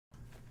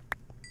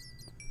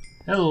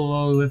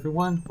Hello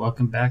everyone,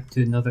 welcome back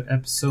to another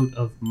episode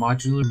of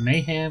Modular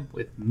Mayhem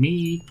with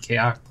me,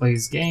 Chaotic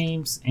Plays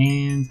Games,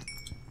 and...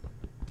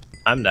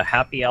 I'm the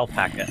happy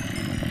alpaca.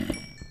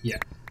 yeah.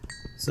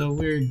 So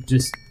we're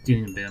just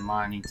doing a bit of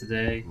mining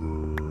today.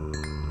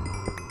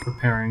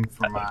 Preparing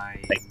for my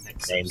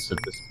next names episode.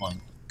 at this point.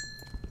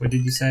 What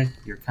did you say?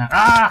 You're kind of...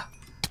 Ah!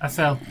 I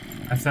fell.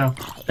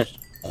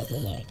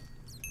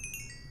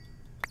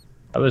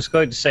 I was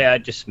going to say I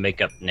just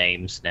make up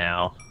names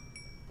now.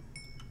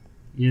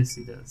 Yes,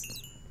 he does.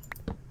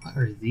 What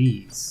are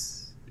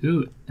these?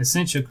 Ooh,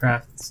 essential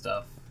craft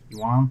stuff. You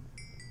want them?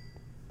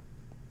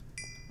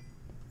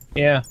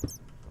 Yeah.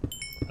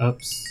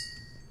 Oops.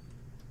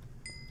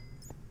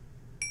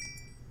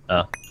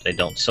 Oh, they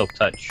don't silk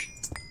touch.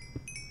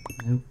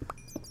 Nope.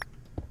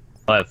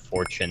 I have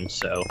fortune,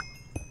 so...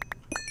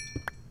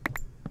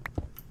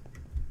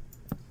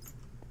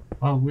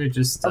 Well, we're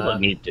just, I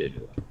need to...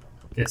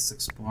 guess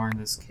exploring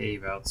this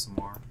cave out some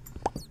more.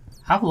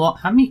 How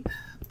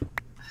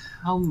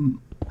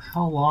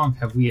long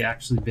have we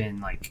actually been,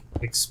 like,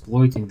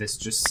 exploiting this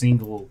just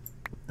single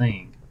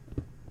thing?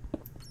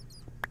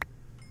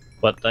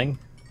 What thing?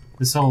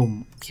 This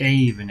whole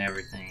cave and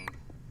everything.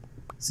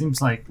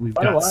 Seems like we've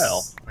Quite a got,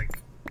 while. like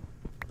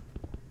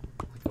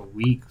a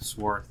week's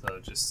worth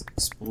of just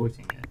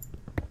exploiting it.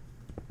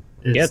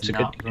 Yeah, it's a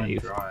not good running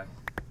cave. dry.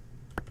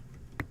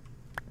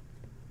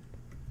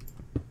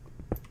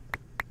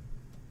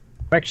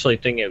 I'm actually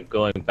thinking of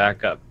going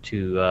back up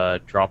to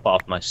drop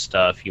off my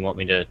stuff. You want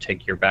me to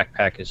take your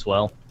backpack as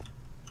well?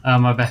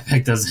 My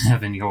backpack doesn't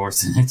have any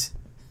ores in it.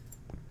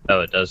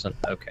 Oh, it doesn't?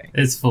 Okay.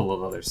 It's full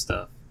of other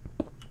stuff.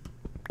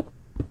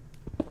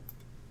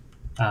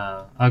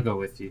 I'll go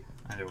with you.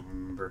 I don't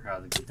remember how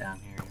to get down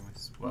here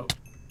anyways. Whoa.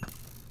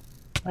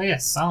 Oh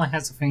yes, Silent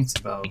has a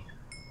fancy bow.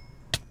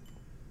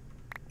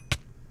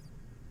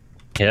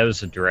 Yeah, that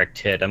was a direct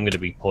hit. I'm going to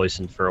be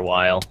poisoned for a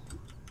while.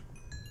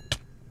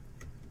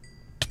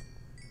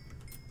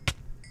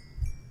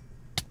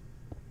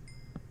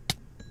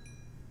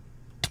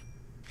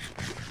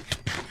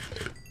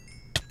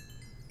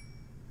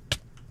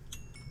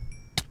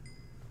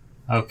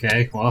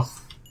 Okay, well.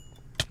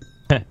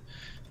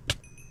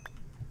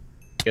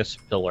 Guess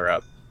pillar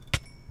up.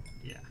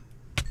 Yeah.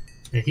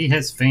 He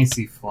has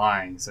fancy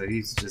flying, so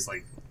he's just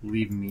like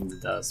leaving me in the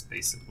dust,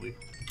 basically.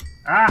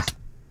 Ah!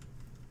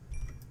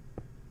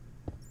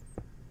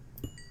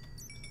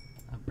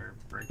 I better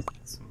break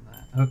some of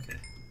that. Okay.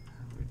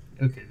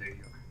 Okay, there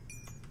you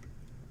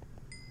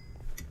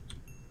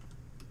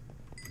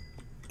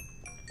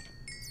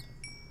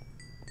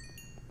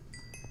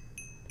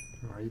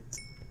are. Right.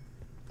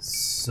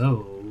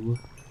 So...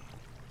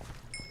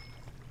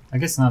 I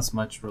guess not as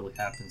much really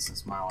happened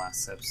since my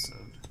last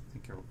episode. I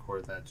think I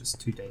recorded that just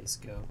 2 days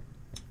ago.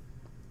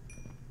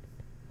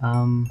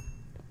 I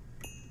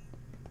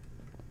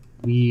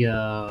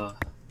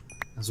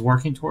was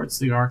working towards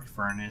the arc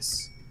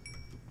furnace,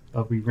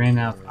 but we ran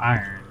out of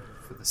iron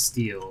for the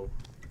steel.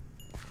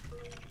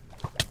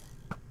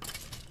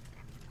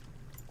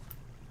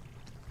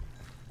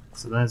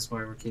 So that's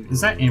why we're keeping...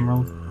 Is that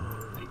emerald?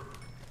 Like,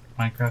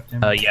 Minecraft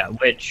emerald? Yeah,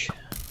 which...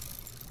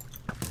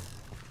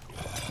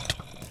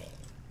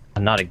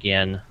 Not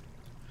again.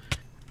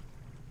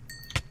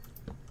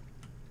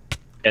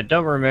 I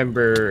don't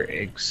remember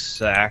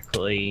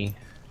exactly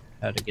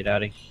how to get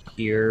out of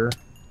here.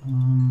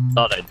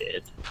 Thought I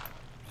did.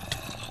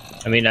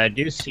 I mean, I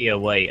do see a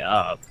way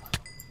up.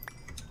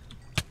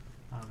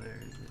 Oh, there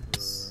it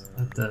is.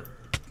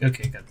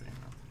 Okay, got the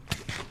emerald.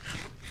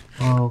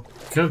 Well,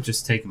 could have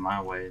just taken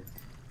my way.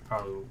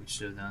 Probably what we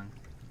should have done.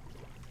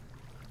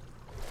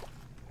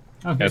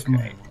 Oh, here's more.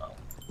 Okay.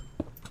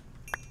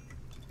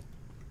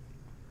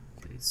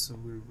 So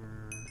we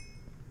were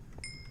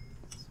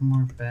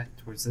somewhere back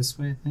towards this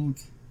way, I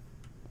think.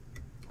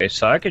 Okay,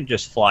 so I could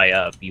just fly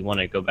up. You want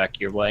to go back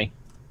your way?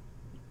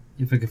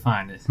 If I could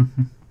find it.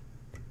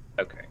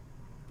 Okay.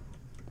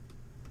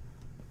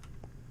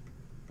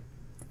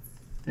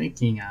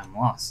 Thinking I'm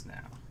lost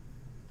now.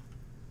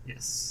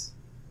 Yes.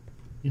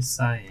 Yes,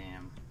 I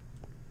am.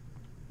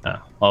 Oh,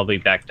 I'll be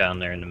back down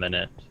there in a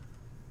minute.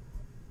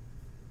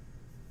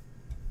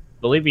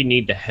 I believe you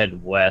need to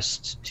head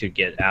west to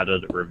get out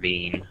of the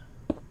ravine.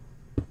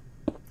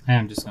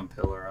 I'm just gonna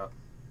pillar up.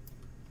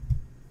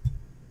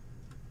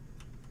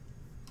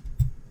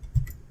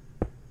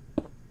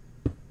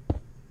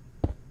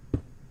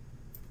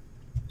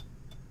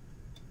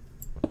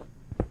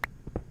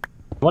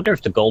 I wonder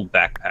if the gold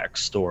backpacks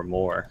store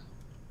more.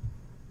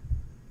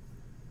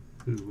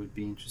 Who would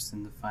be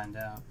interesting to find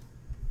out.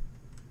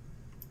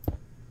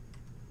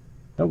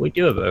 Oh, we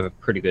do have a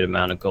pretty good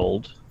amount of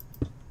gold.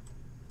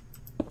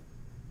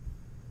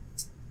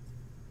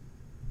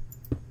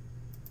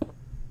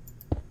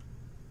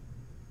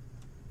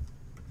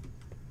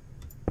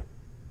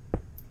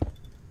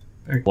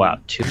 Very Wow,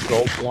 good. 2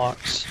 gold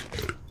blocks.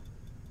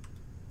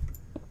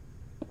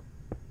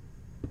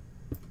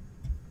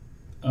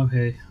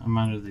 Okay, I'm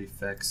under the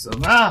effects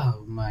of...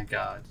 Oh my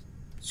god.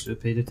 Should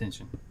have paid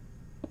attention.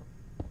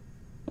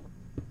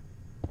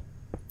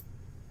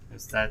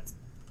 Is that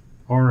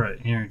aura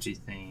energy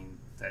thing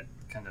that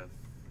kind of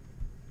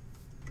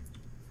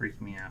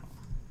freaked me out.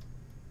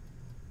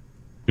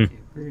 Okay,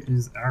 where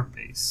is our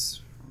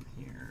base from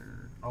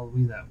here? All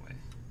the way that way.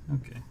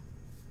 Okay.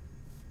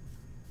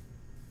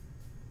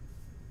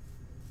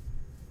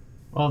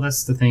 Well,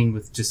 that's the thing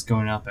with just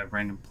going up at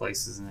random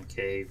places in a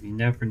cave. You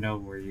never know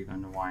where you're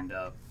going to wind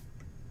up.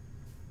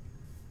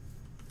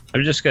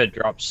 I'm just going to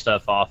drop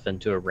stuff off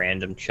into a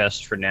random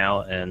chest for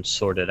now and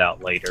sort it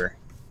out later.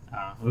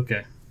 Ah,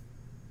 okay.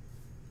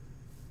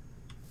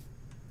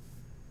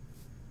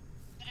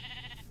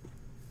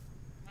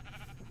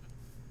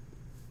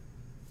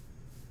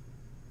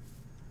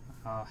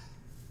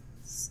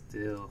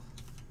 Still.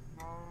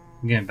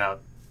 I'm getting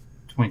about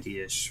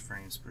 20-ish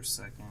frames per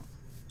second.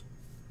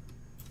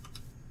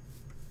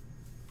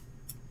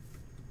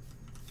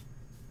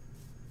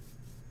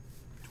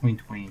 Between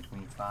 20 and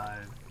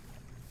 25.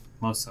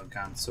 Most I've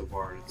gotten so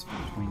far, it's been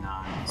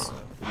 29, so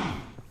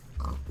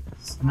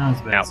it's not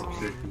as bad as it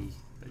could be,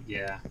 but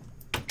yeah.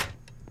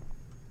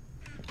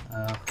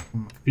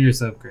 When my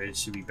computer's upgraded, it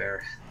should be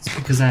better. It's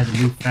because I had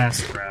to move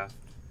fast craft.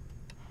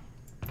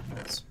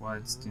 That's why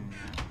it's doing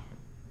that.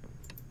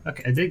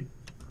 Okay, I did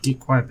get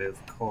quite a bit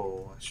of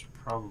coal. I should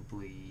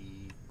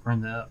probably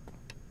run that up.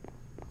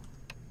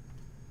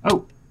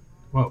 Oh!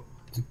 Whoa.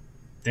 Took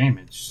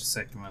damage a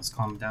second when I was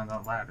climbing down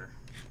that ladder.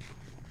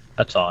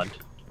 That's odd.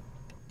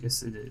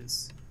 Yes, it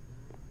is.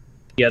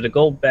 Yeah, the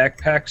gold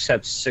backpacks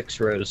have 6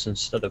 rows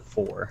instead of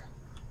 4.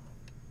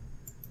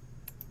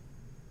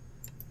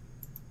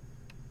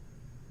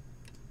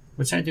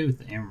 Which I do with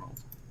the emerald.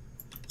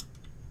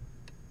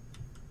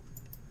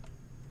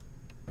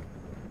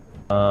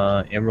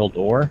 Emerald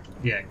ore?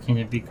 Yeah, can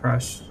it be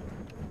crushed?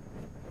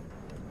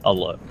 I'll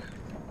look.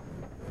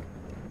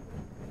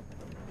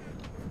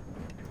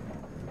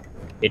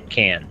 It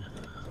can.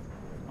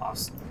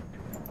 Awesome.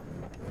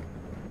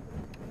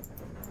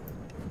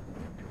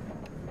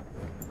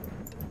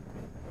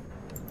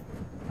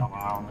 Oh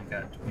wow, I only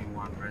got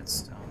 21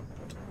 redstone.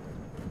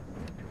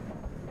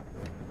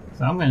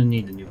 So I'm gonna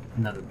need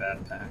another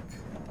backpack.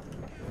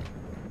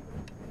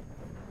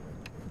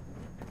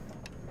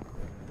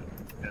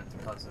 Got to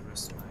deposit the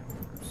rest of my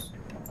ores.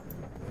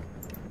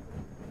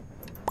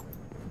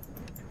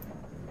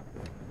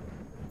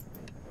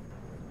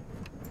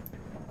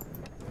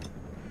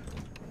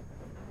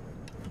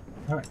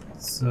 Alright,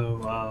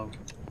 so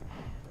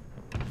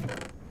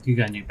you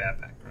got a new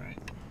backpack, right?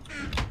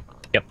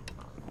 Yep.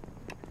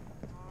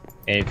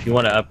 And if you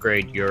want to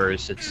upgrade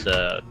yours, it's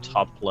the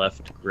top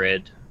left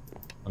grid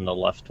on the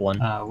left one.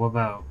 What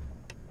about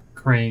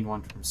creating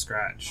one from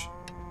scratch?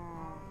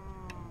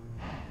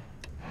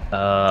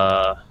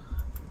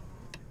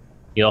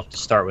 You'll have to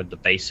start with the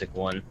basic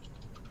one,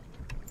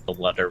 the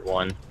letter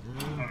one.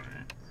 Alright.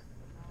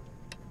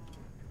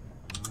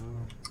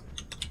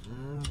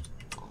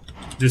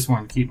 Just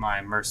want to keep my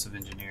immersive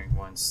engineering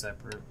ones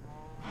separate.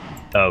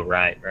 Oh,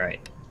 right,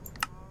 right.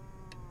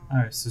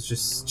 Alright, so it's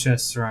just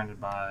chest surrounded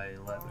by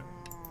leather.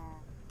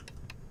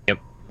 Yep.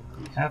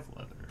 We have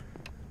leather.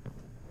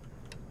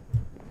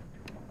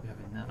 We have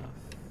enough.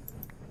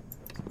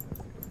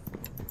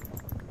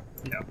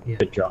 Yeah.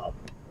 Good job.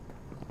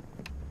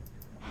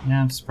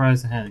 Yeah, I'm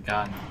surprised I hadn't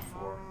gotten it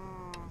before.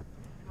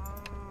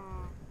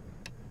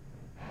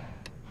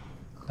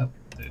 Oh,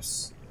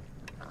 there's...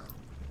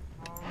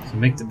 So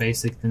make the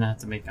basic, then I have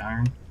to make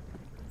iron?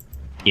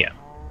 Yeah.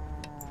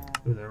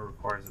 Ooh, that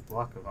requires a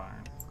block of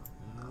iron.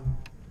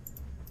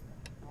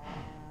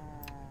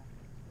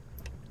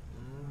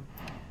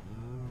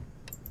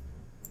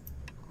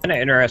 Kind of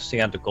interesting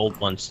how the gold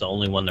one's the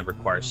only one that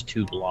requires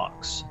 2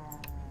 blocks.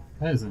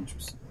 That is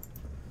interesting.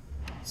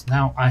 So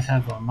now I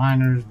have a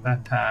miner's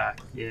backpack.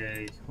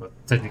 Yay. Well,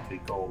 technically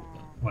gold,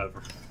 but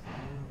whatever.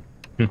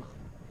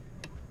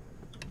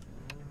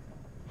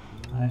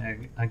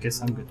 I guess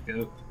I'm good to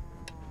go.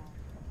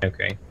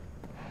 Okay.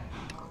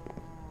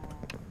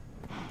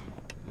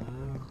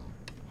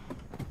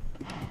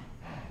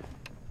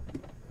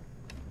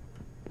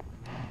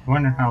 I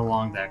wonder how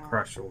long that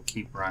crusher will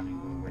keep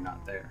running when we're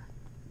not there.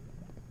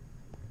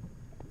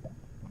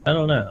 I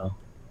don't know.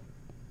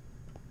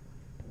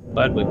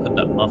 Glad we put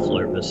that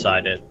muffler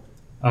beside it.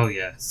 Oh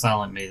yeah,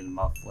 Silent Maiden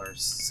muffler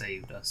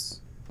saved us.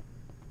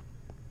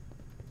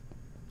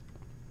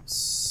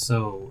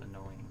 So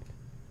annoying.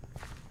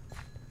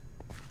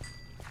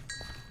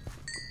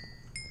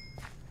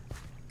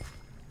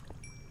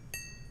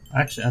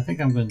 Actually, I think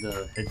I'm going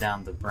to head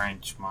down the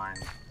branch mine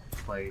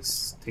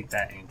place, take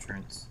that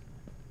entrance.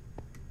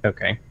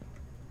 Okay.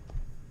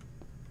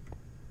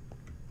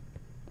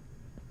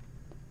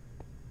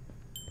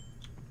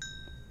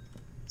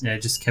 Yeah, I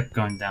just kept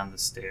going down the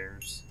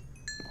stairs.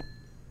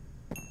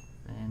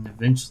 And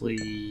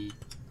eventually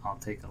I'll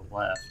take a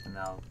left and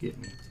that'll get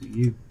me to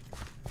you.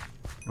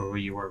 Or where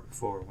you were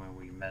before when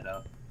we met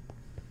up.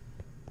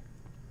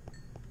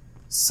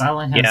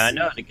 Silent has... Yeah, I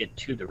know how to get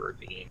to the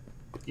ravine.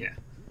 Yeah.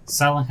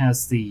 Silent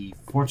has the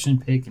fortune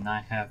pick and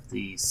I have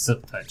the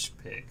silk touch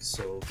pick,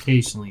 so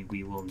occasionally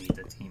we will need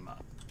to team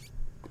up.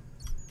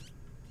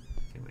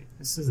 Okay, wait,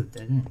 this is a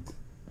dead end.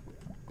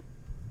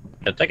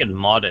 I think in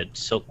modded,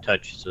 Silk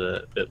Touch is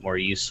a bit more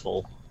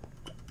useful.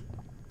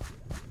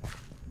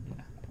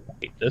 Yeah.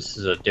 Wait, this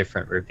is a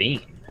different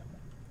ravine.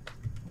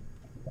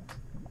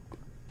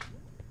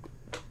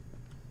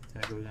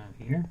 Did I go down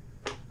here?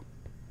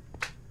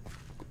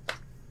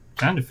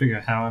 Trying to figure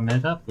out how I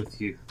met up with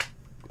you.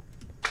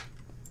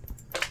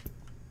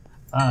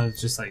 Oh,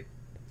 it's just like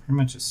pretty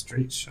much a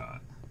straight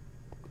shot.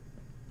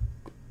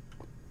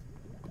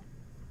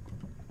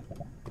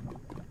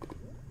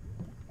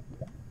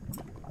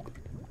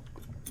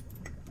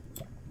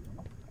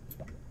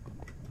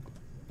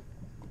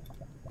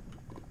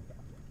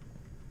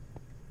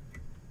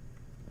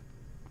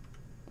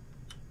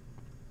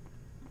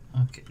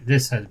 Okay,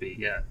 this had to be,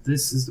 yeah,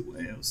 this is the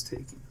way I was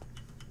taking.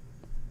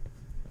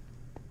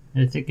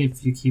 I think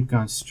if you keep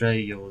going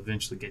straight, you'll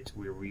eventually get to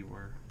where we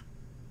were.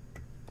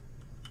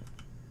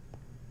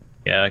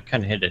 Yeah, I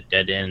kind of hit a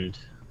dead end.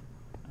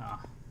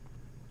 Ah.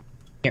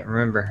 Can't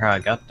remember how I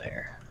got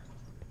there.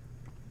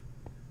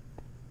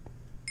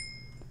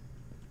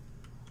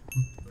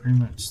 Pretty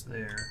much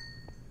there.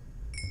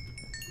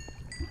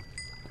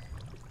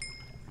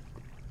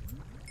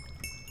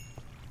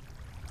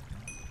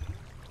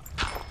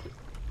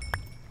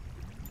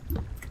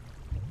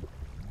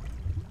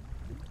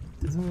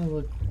 Doesn't really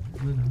look.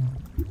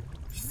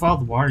 If you follow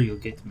the water, you'll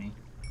get to me.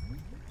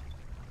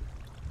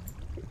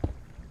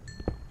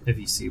 If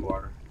you see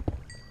water.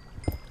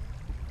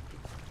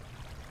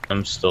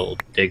 I'm still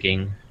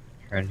digging,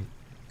 trying to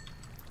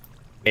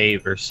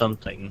cave or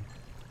something.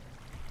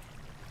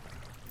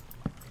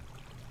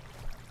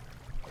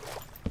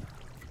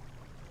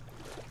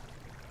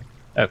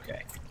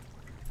 Okay.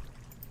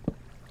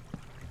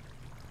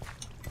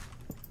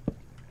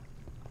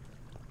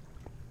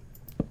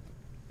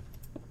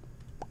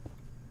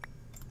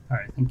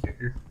 Alright, I think you're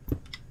here.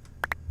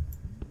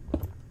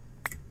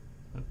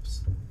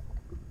 Oops.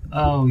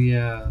 Oh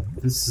yeah,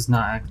 this does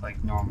not act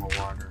like normal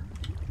water.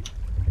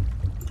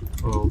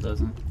 Oil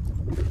doesn't.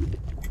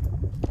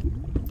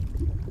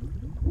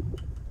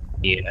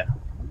 Yeah.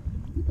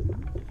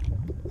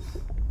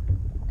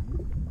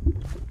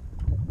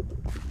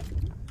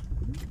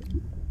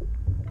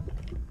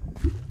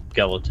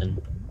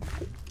 Skeleton.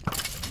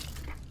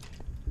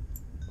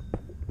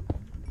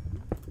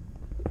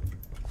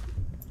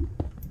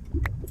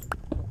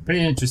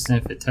 Pretty interesting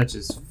if it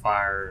touches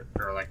fire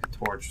or like a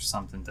torch or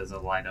something, does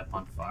it light up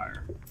on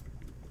fire?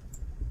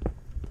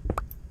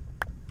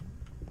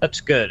 That's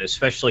good,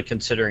 especially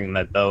considering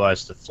my bow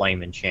has the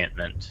flame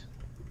enchantment.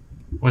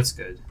 What's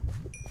good?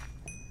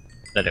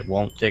 That it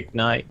won't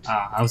ignite.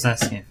 Ah, I was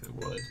asking if it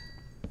would.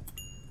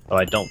 Oh,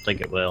 I don't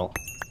think it will.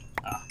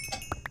 Ah.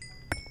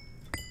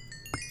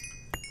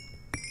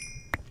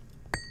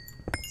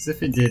 As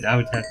if it did, I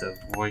would have to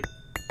avoid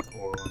the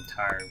oil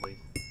entirely.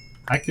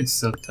 I could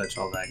still touch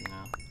all that, you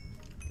know.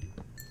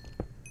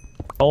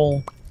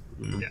 Coal?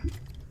 Yeah.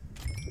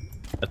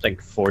 I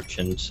think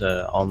fortune's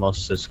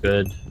almost as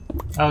good.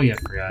 Oh yeah, I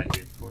forgot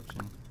you had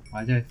fortune.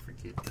 Why did I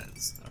forget that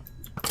stuff?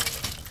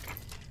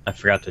 I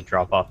forgot to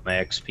drop off my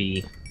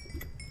XP.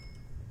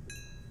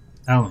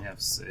 I only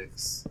have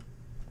 6.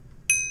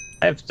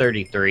 I have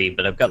 33,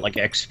 but I've got like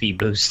XP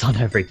boost on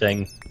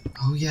everything.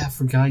 Oh yeah, I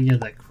forgot you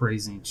had that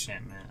crazy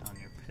enchantment on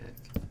your pick.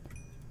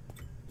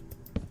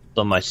 It's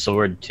on my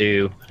sword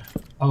too.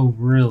 Oh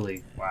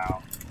really?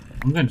 Wow.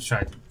 I'm gonna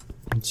try to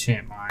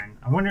enchant mine.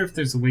 I wonder if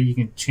there's a way you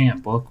can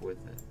enchant book with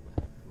it.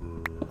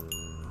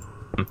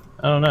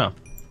 I don't know.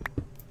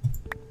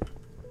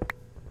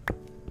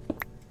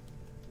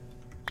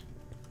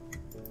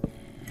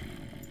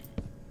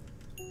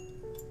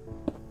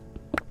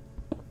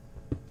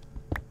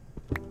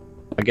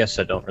 I guess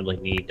I don't really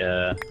need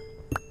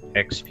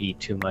XP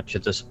too much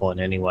at this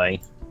point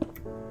anyway.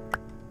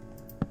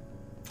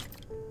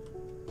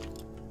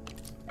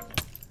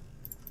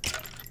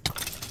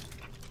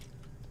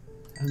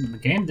 And the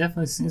game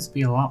definitely seems to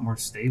be a lot more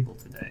stable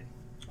today.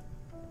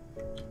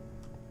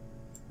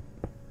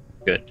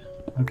 Good.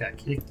 I got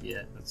kicked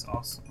yet. That's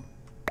awesome.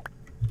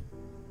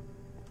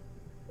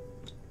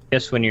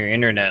 Guess when your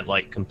internet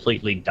like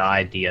completely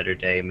died the other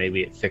day,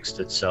 maybe it fixed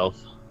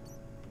itself.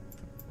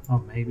 Oh,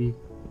 maybe.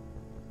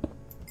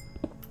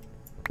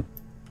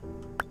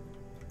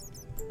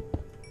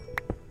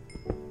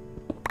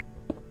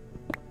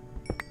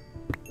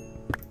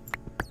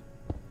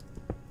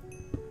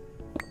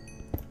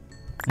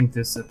 I think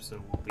this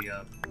episode will be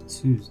up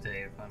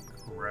Tuesday if I'm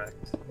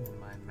correct in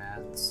my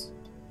maths.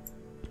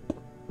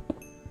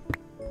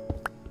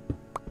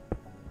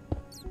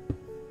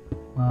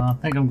 Well, I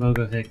think I'm gonna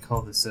go ahead and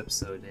call this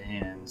episode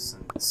in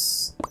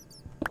since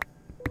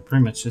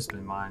pretty much just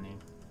been mining.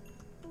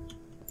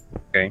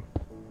 Okay.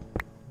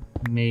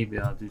 Maybe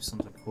I'll do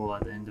something cool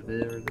at the end of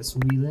it, or this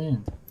will be the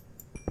end.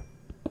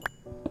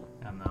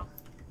 I don't know.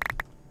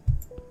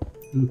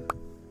 Ooh.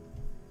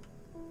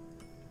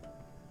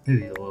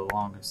 Maybe a little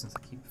longer since I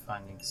keep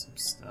finding some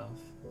stuff.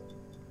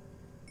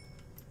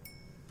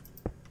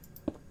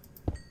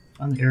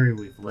 Found the area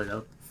we've lit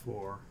up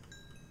before.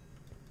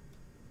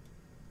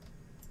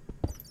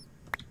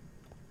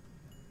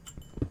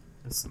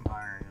 That's some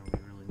iron, and we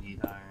really need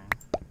iron.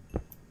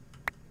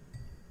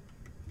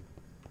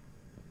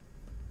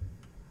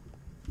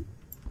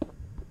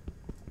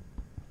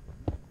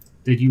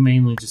 did you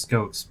mainly just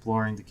go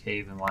exploring the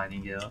cave and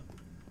lighting it up?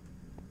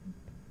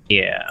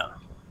 Yeah.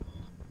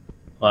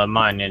 Well,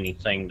 mine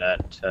anything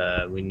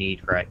that we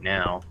need right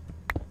now.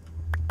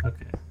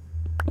 Okay.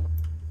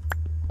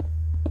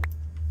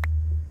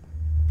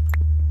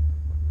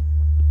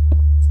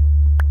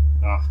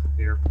 Ah,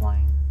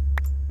 airplane.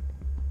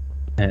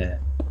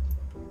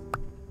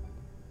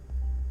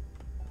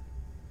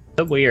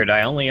 So weird,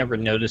 I only ever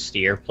notice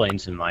the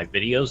airplanes in my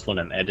videos when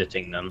I'm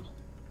editing them.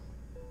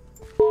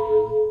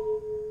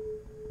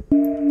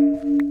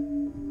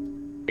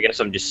 I guess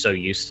I'm just so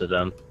used to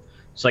them.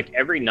 It's like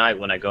every night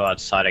when I go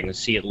outside I can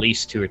see at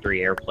least 2 or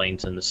 3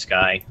 airplanes in the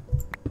sky.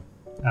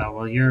 Oh,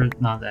 well, you're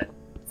not that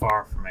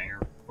far from an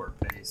airport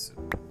base.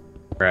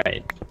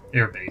 Right.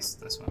 Air base,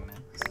 that's what I meant.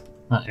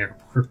 Not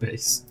airport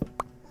base.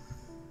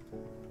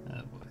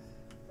 Oh boy.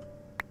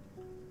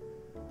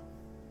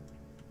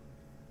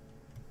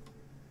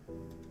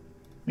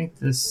 I think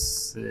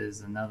this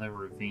is another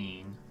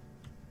ravine.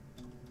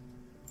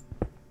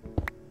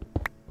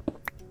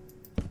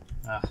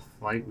 Ah,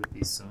 flight would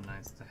be so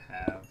nice to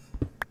have.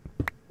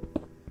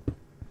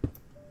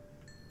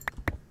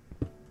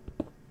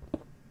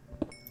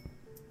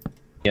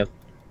 Yep.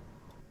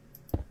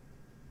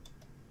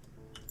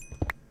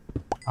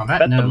 On I that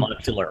bet the note,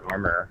 modular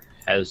armor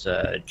has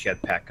a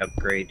jetpack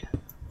upgrade.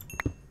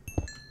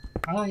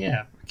 oh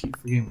yeah, I keep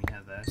forgetting we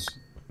have that.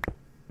 Should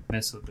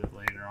mess with it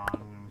later on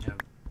when we have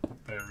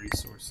better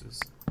resources.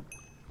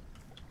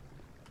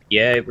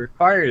 Yeah, it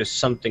requires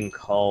something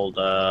called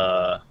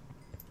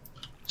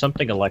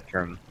something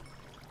electrum.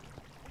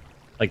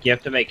 Like you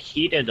have to make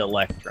heated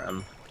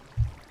electrum,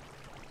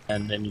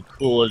 and then you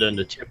cool it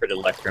into tempered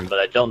electrum. But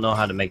I don't know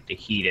how to make the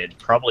heated,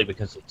 probably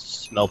because it's a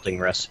smelting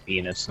recipe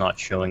and it's not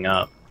showing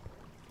up.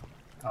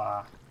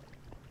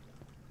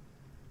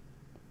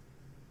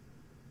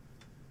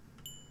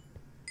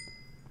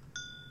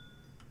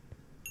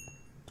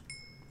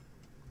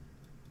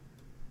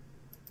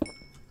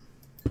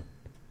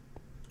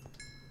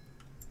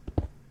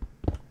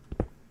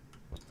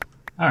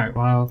 Alright,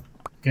 well,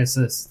 I guess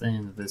that's the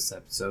end of this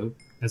episode.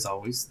 As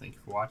always, thank you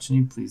for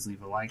watching. Please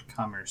leave a like,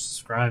 comment, or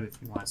subscribe if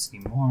you want to see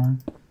more.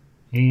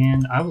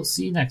 And I will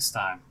see you next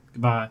time.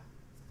 Goodbye.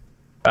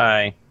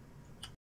 Bye.